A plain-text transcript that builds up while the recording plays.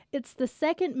It's the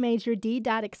second major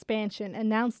DDOT expansion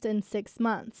announced in 6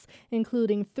 months,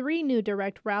 including 3 new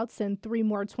direct routes and 3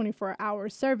 more 24-hour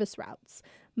service routes.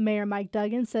 Mayor Mike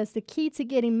Duggan says the key to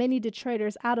getting many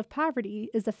Detroiters out of poverty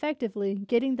is effectively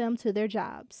getting them to their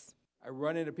jobs. I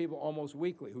run into people almost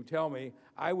weekly who tell me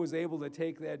I was able to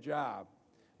take that job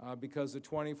because the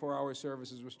 24-hour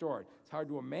service is restored. It's hard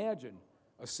to imagine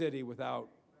a city without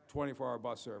 24-hour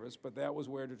bus service, but that was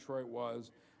where Detroit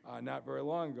was not very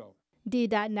long ago.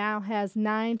 DDOT now has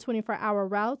 9 24-hour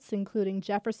routes, including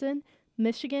Jefferson,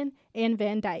 Michigan, and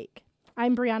Van Dyke.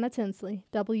 I'm Brianna Tinsley,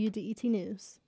 WDET News.